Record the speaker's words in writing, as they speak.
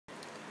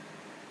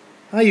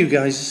Hi you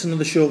guys, it's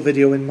another short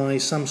video in my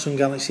Samsung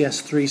Galaxy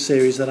S3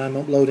 series that I'm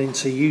uploading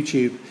to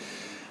YouTube.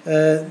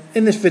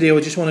 In this video I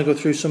just want to go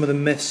through some of the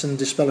myths and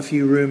dispel a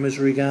few rumours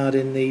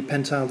regarding the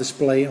Pentile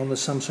display on the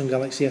Samsung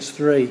Galaxy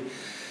S3.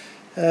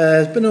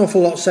 There's been an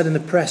awful lot said in the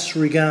press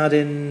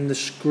regarding the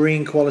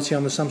screen quality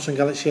on the Samsung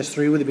Galaxy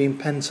S3 with it being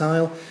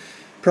Pentile.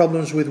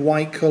 Problems with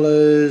white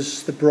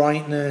colours, the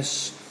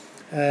brightness,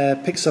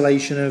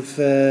 pixelation of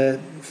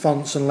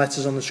fonts and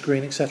letters on the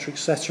screen, etc,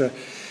 etc.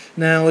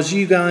 Now, as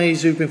you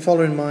guys who've been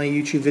following my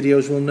YouTube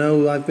videos will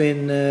know, I've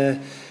been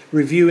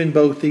reviewing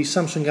both the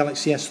Samsung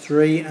Galaxy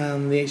S3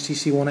 and the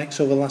HTC One X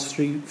over the last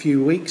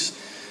few weeks.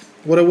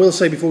 What I will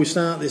say before we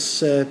start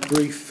this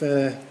brief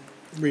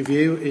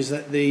review is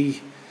that the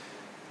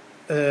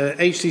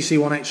HTC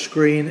One X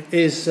screen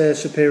is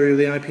superior to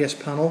the IPS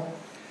panel,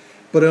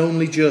 but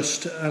only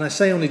just, and I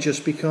say only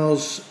just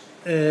because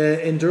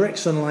in direct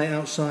sunlight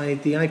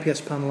outside, the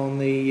IPS panel on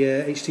the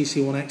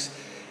HTC One X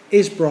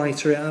is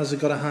brighter. It has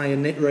got a higher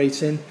nit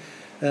rating,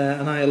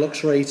 an higher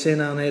lux rating,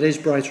 and it is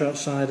brighter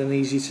outside and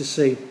easy to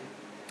see.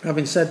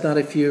 Having said that,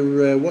 if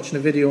you're watching a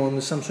video on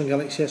the Samsung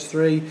Galaxy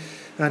S3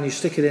 and you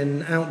stick it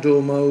in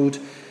outdoor mode,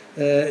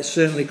 it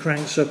certainly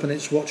cranks up and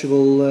it's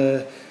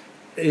watchable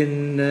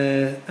in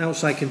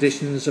outside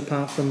conditions,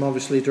 apart from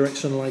obviously direct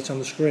sunlight on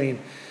the screen.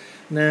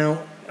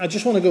 Now, I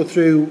just want to go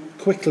through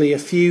quickly a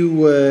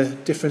few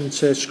different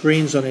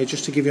screens on here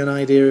just to give you an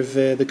idea of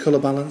the colour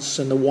balance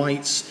and the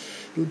whites.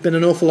 There's been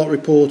an awful lot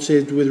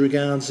reported with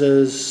regards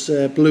as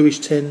bluish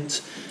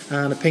tint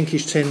and a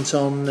pinkish tint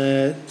on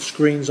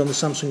screens on the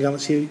Samsung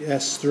Galaxy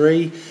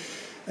S3.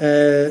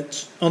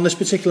 On this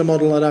particular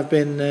model that I've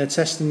been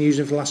testing and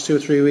using for the last 2 or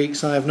 3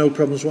 weeks, I have no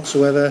problems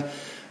whatsoever.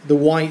 The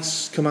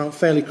whites come out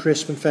fairly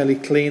crisp and fairly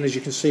clean, as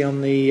you can see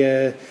on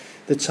the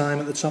time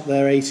at the top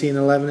there,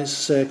 1811.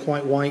 It's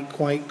quite white,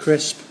 quite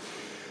crisp.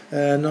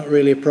 Not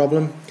really a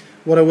problem.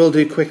 What I will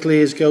do quickly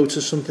is go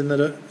to something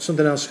else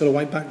that's got a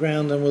white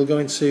background, and we'll go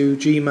into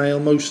Gmail.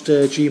 Most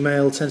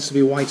Gmail tends to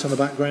be white on the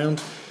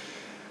background.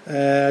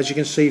 As you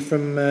can see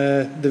from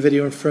the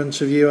video in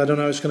front of you, I don't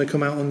know how it's going to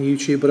come out on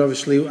YouTube, but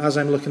obviously as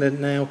I'm looking at it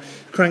now,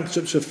 cranked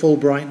up to full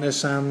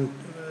brightness, and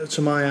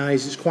to my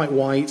eyes it's quite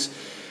white.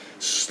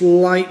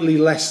 Slightly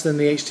less than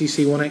the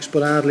HTC One X,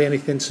 but hardly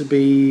anything, to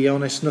be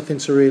honest, nothing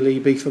to really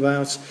beef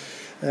about.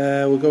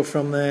 We'll go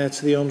from there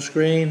to the home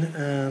screen,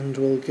 and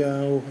we'll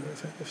go,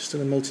 if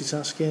still in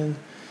multitasking,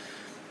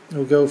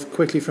 we'll go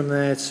quickly from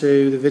there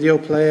to the video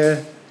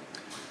player,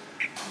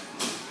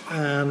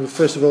 and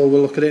first of all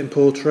we'll look at it in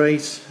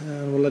portrait,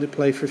 and we'll let it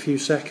play for a few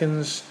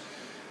seconds.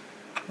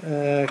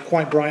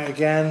 Quite bright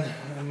again.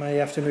 I may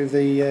have to move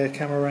the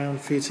camera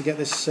around for you to get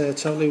this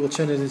totally. We'll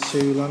turn it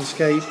into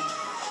landscape.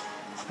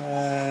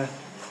 I'll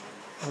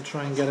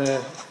try and get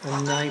a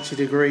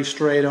 90-degree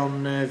straight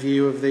on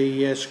view of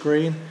the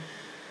screen.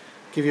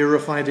 Give you a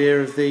rough idea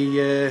of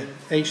the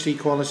HD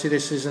quality.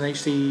 This is an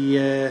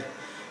HD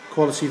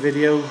quality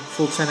video,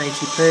 full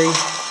 1080p.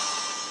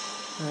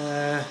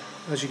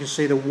 As you can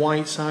see, the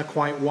whites are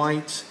quite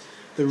white.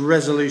 The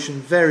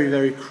resolution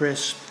very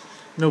crisp.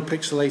 No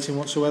pixelating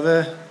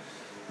whatsoever.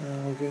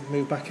 We'll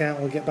move back out.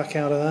 We'll get back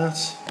out of that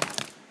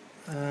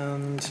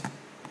and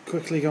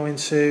quickly go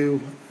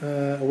into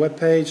a web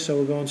page. So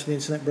we'll go onto the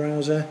internet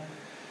browser.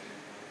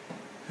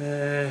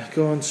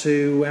 Go on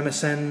to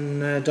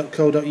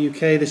msn.co.uk.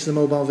 This is the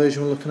mobile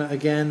version we're looking at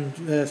again.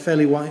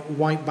 Fairly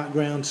white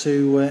background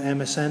to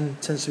MSN.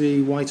 Tends to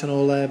be white on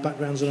all their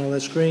backgrounds and all their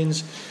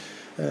screens.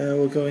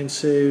 We'll go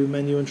into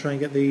menu and try and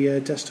get the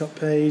desktop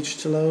page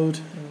to load.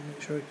 I'll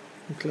make sure I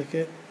can click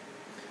it.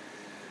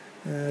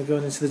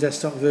 Going into the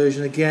desktop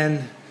version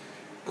again.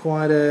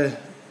 Quite a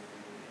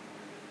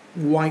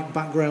white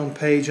background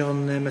page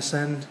on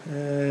MSN.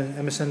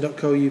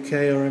 msn.co.uk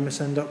or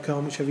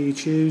msn.com, whichever you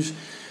choose.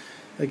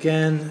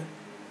 Again,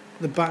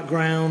 the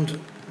background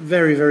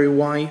very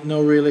white,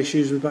 no real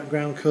issues with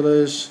background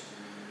colours.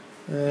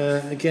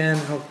 Again,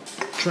 I'll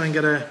try and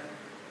get a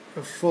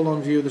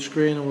full-on view of the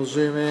screen, and we'll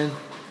zoom in.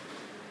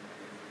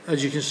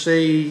 As you can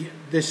see,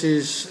 this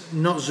is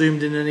not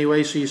zoomed in any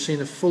way, so you've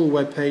seen a full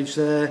web page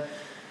there.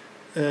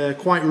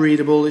 Quite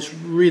readable. It's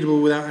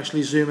readable without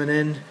actually zooming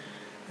in.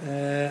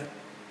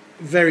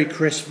 Very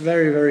crisp,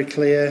 very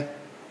clear.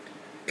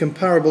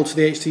 Comparable to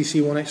the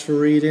HTC One X for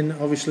reading.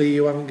 Obviously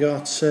you haven't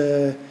got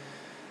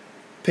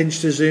pinch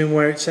to zoom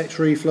where it's text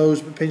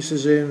reflows, but pinch to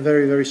zoom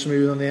very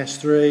smooth on the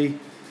S3.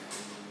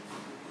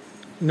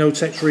 No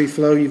text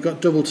reflow. You've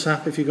got double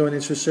tap if you're going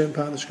into a certain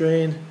part of the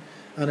screen,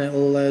 and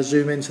it'll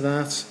zoom into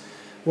that.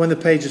 When the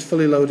page is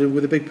fully loaded,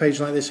 with a big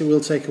page like this, it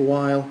will take a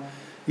while.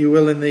 You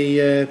will in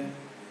the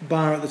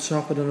bar at the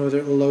top. I don't know whether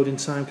it will load in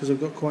time because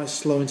I've got quite a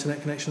slow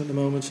internet connection at the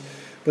moment.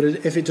 But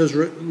if it does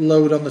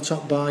load on the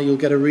top bar, you'll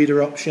get a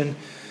reader option.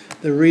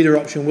 The reader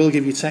option will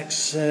give you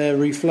text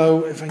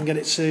reflow. If I can get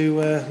it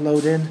to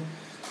load in.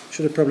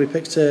 Should have probably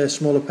picked a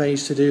smaller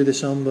page to do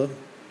this on, but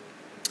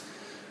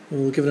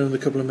we'll give it another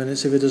couple of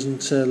minutes. If it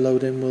doesn't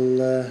load in,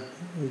 we'll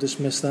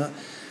dismiss that.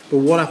 But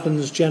what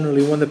happens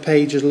generally when the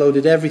page has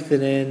loaded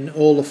everything in,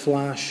 all the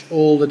flash,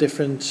 all the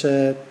different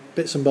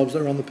bits and bobs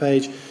that are on the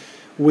page,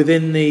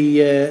 within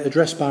the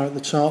address bar at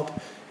the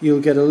top,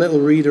 you'll get a little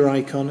reader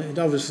icon. It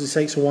obviously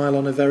takes a while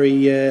on a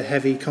very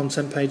heavy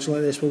content page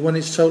like this, but when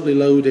it's totally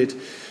loaded,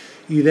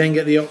 you then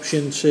get the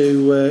option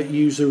to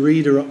use the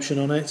reader option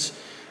on it,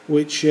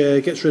 which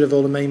gets rid of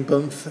all the main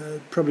bump.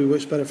 Probably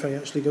works better if I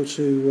actually go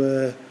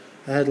to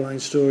a headline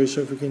story.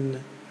 So if we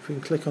can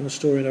click on a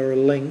story or a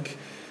link,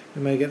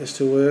 we may get this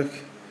to work.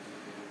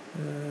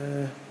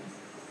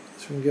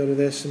 So we can go to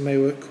this and may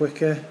work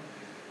quicker.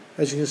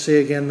 As you can see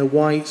again, the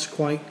white's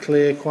quite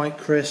clear, quite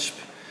crisp.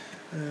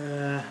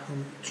 I'll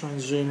try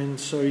and zoom in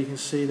so you can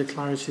see the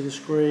clarity of the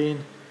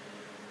screen.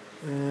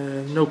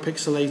 No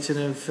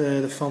pixelating of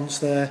the fonts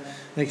there.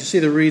 And you can see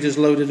the reader's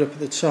loaded up at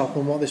the top,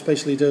 and what this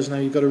basically does now,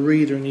 you've got a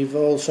reader and you've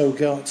also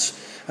got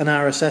an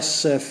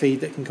RSS feed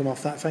that can come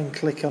off that. If I can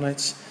click on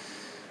it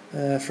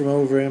from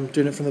over here, I'm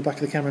doing it from the back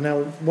of the camera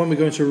now. When we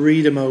go into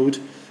reader mode,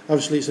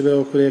 obviously it's a bit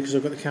awkward here because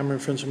I've got the camera in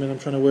front of me and I'm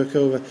trying to work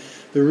over.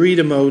 The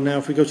reader mode now,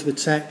 if we go to the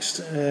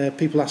text,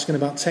 people asking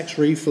about text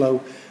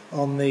reflow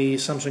on the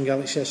Samsung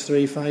Galaxy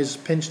S3. If I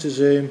pinch to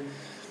zoom,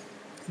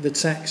 the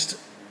text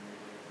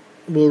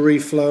will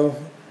reflow.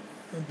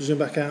 Zoom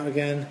back out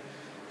again.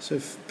 So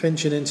if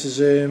pinching into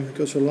zoom,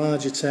 go to a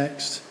larger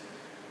text,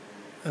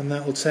 and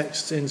that will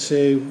text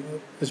into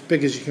as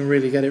big as you can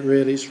really get it.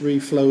 Really, it's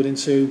reflowed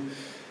into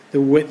the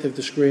width of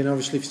the screen.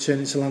 Obviously, if you turn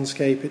it to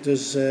landscape, it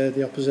does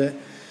the opposite.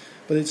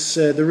 But it's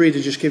the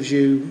reader just gives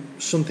you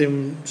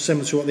something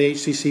similar to what the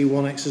HTC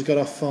One X has got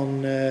off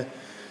on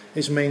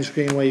its main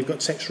screen, where you've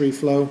got text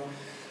reflow.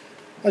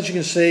 As you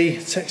can see,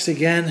 text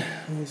again.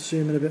 I'll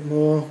zoom in a bit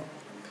more.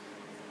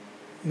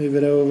 Move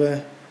it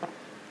over.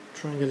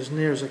 Try and get as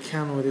near as I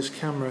can with this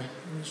camera.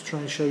 Let's try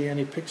and show you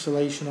any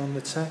pixelation on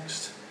the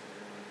text.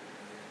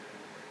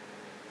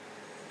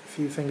 A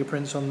few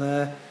fingerprints on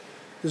there.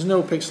 There's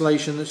no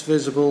pixelation that's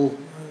visible.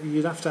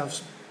 You'd have to have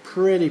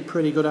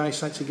pretty good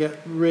eyesight to get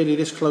really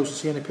this close to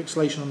see any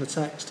pixelation on the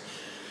text.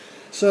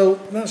 So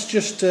that's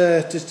just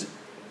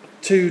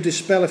to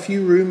dispel a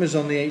few rumours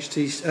on the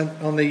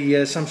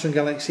Samsung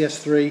Galaxy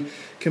S3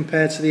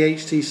 compared to the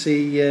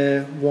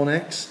HTC One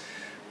X.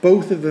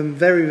 Both of them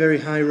very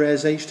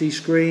high-res HD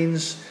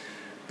screens,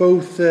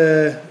 both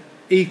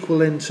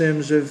equal in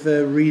terms of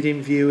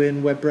reading,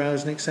 viewing, web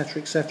browsing,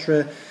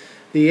 etc.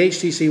 The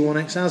HTC One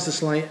X has a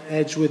slight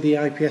edge with the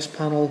IPS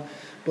panel,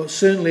 but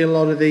certainly a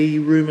lot of the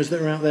rumours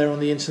that are out there on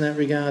the internet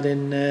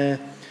regarding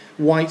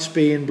whites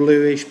being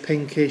bluish,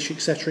 pinkish,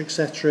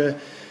 etc.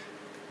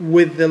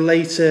 With the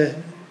later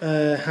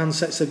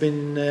handsets that have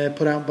been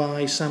put out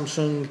by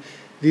Samsung,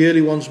 the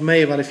early ones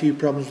may have had a few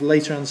problems, the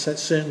later handsets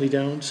certainly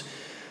don't.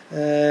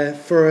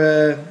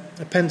 For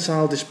a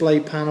Pentile display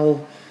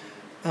panel,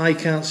 I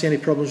can't see any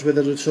problems with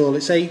it at all.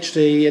 It's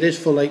HD, it is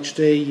full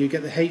HD, you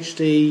get the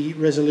HD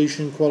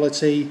resolution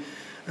quality,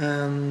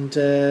 and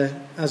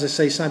as I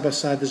say, side by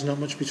side there's not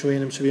much between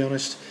them, to be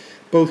honest.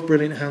 Both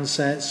brilliant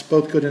handsets,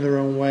 both good in their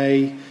own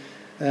way.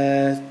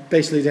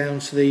 Basically down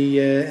to the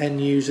end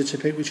user to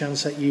pick which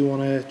handset you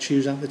want to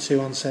choose out the two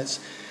handsets.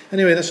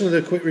 Anyway, that's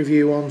another quick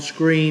review on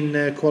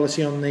screen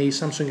quality on the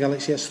Samsung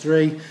Galaxy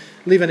S3.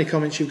 Leave any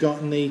comments you've got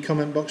in the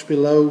comment box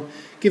below.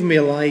 Give me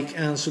a like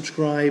and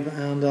subscribe,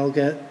 and I'll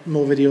get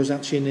more videos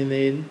out to you in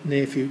the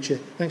near future.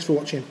 Thanks for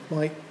watching.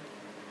 Bye.